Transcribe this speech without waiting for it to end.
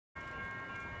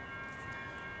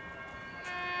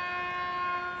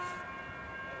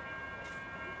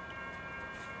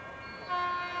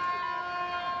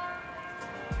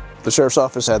The Sheriff's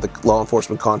Office had the law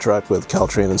enforcement contract with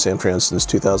Caltrain and SamTrans since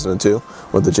 2002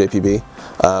 with the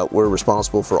JPB. We're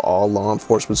responsible for all law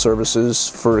enforcement services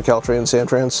for Caltrain and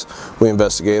SamTrans. We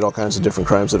investigate all kinds of different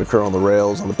crimes that occur on the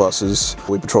rails, on the buses.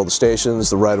 We patrol the stations,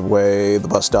 the right-of-way, the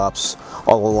bus stops,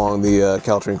 all along the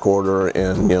Caltrain corridor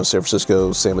in San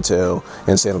Francisco, San Mateo,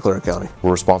 and Santa Clara County.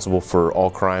 We're responsible for all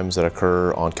crimes that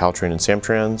occur on Caltrain and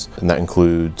SamTrans, and that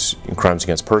includes crimes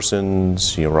against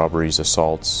persons, robberies,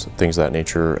 assaults, things of that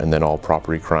nature, and then all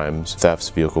property crimes, thefts,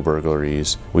 vehicle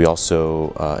burglaries. We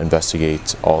also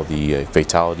investigate all the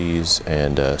fatalities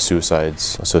and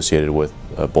suicides associated with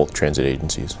both transit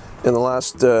agencies. In the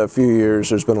last few years,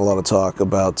 there's been a lot of talk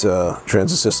about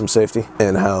transit system safety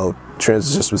and how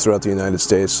transit systems throughout the United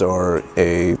States are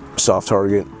a soft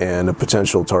target and a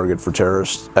potential target for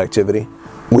terrorist activity.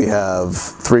 We have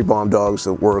 3 bomb dogs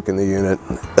that work in the unit.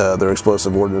 They're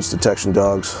explosive ordnance detection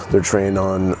dogs. They're trained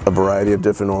on a variety of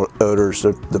different odors.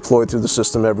 They're deployed through the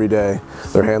system every day.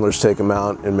 Their handlers take them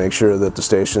out and make sure that the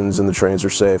stations and the trains are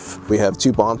safe. We have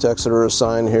 2 bomb techs that are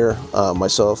assigned here,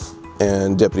 myself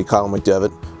and Deputy Kyle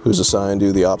McDevitt, who's assigned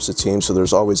to the opposite team, so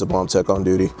there's always a bomb tech on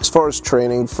duty. As far as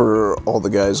training for all the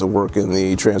guys that work in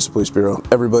the Transit Police Bureau,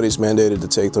 everybody's mandated to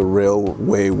take the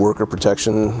railway worker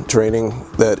protection training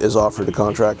that is offered to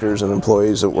contractors and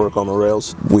employees that work on the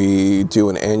rails. We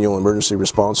do an annual emergency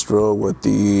response drill with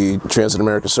the Transit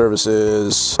America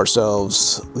Services,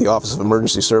 ourselves, the Office of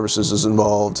Emergency Services is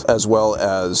involved, as well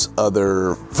as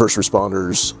other first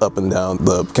responders up and down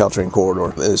the Caltrain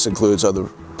corridor. This includes other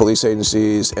police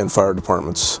agencies and fire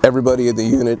departments. Everybody in the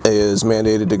unit is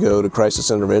mandated to go to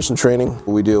crisis intervention training.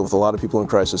 We deal with a lot of people in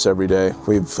crisis every day.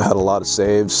 We've had a lot of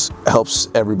saves. It helps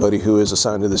everybody who is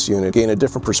assigned to this unit gain a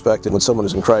different perspective when someone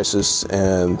is in crisis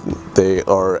and they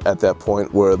are at that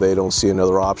point where they don't see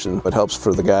another option. It helps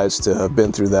for the guys to have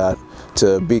been through that,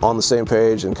 to be on the same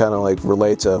page and kind of like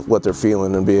relate to what they're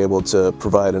feeling and be able to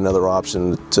provide another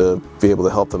option to be able to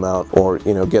help them out or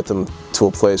get them to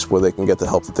a place where they can get the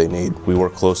help that they need. We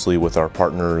work closely with our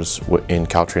partners in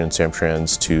Caltrain and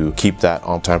SamTrans to keep that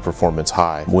on-time performance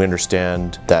high. We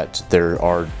understand that there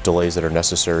are delays that are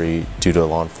necessary due to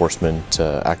law enforcement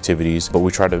activities, but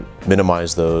we try to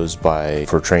minimize those by,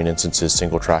 for train instances,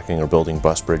 single tracking or building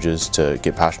bus bridges to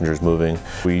get passengers moving.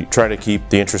 We try to keep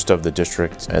the interest of the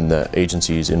district and the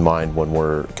agencies in mind when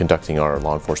we're conducting our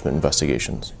law enforcement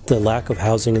investigations. The lack of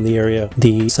housing in the area,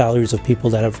 the salaries of people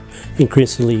that have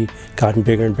increasingly gotten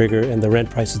bigger and bigger, and the rent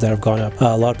prices that have gone up.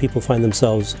 A lot of people find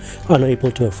themselves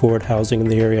unable to afford housing in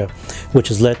the area, which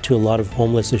has led to a lot of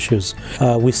homeless issues.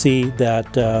 We see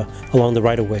that along the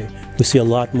right-of-way, we see a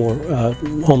lot more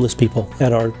homeless people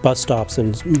at our bus stops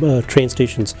and train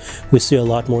stations. We see a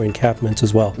lot more encampments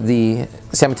as well. The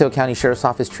San Mateo County Sheriff's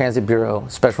Office Transit Bureau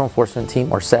Special Enforcement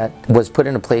Team, or SET, was put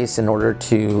into place in order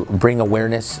to bring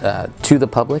awareness to the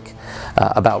public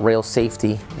about rail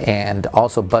safety and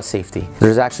also bus safety.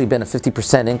 There's actually been a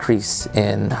 50% increase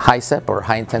in HISEP, or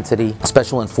high intensity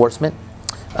special enforcement,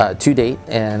 to date,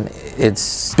 and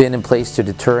it's been in place to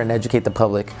deter and educate the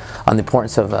public on the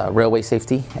importance of railway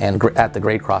safety and at the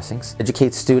grade crossings.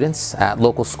 Educate students at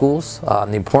local schools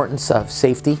on the importance of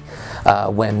safety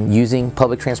when using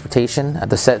public transportation.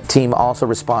 The SET team also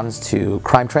responds to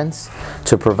crime trends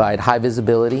to provide high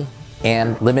visibility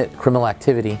and limit criminal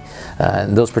activity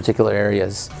in those particular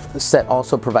areas. SET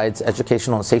also provides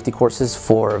educational and safety courses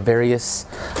for various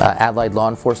allied law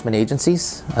enforcement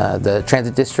agencies, the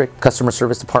transit district, customer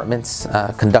service departments,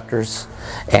 conductors,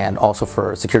 and also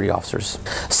for security officers.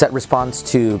 SET responds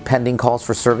to pending calls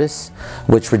for service,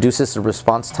 which reduces the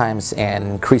response times and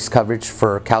increased coverage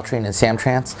for Caltrain and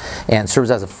SamTrans, and serves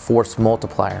as a force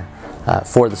multiplier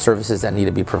for the services that need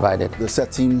to be provided. The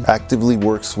SET team actively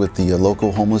works with the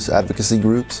local homeless advocacy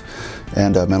groups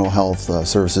and mental health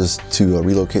services to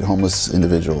relocate homeless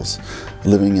individuals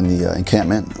living in the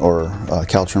encampment or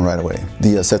Caltrain right-of-way.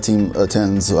 The SET team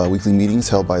attends weekly meetings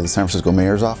held by the San Francisco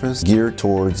Mayor's Office geared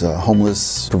towards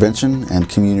homeless prevention and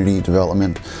community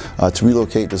development to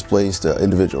relocate displaced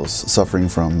individuals suffering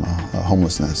from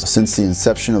homelessness. Since the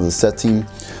inception of the SET team,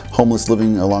 homeless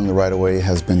living along the right-of-way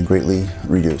has been greatly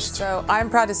reduced. So I'm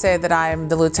proud to say that I'm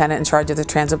the lieutenant in charge of the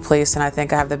transit police, and I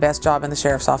think I have the best job in the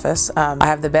sheriff's office. I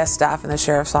have the best staff in the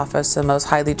sheriff's office, the most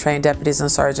highly trained deputies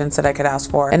and sergeants that I could ask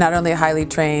for, and not only highly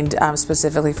trained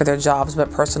specifically for their jobs,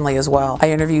 but personally as well.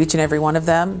 I interview each and every one of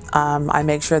them. I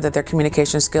make sure that their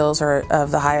communication skills are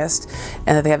of the highest,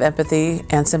 and that they have empathy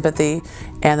and sympathy,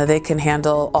 and that they can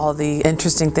handle all the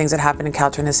interesting things that happen in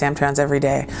Caltrain and SamTrans every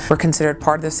day. We're considered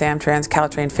part of the SamTrans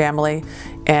Caltrain family. family,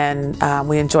 and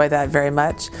we enjoy that very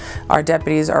much. Our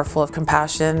deputies are full of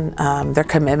compassion. Their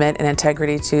commitment and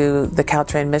integrity to the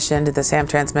Caltrain mission, to the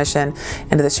SamTrans mission,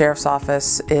 and to the Sheriff's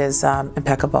Office is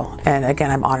impeccable. And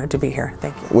again, I'm honored to be here.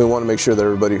 Thank you. We want to make sure that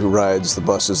everybody who rides the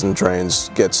buses and trains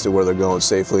gets to where they're going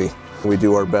safely. We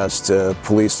do our best to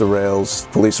police the rails,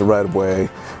 police the right-of-way,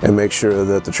 and make sure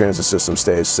that the transit system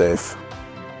stays safe.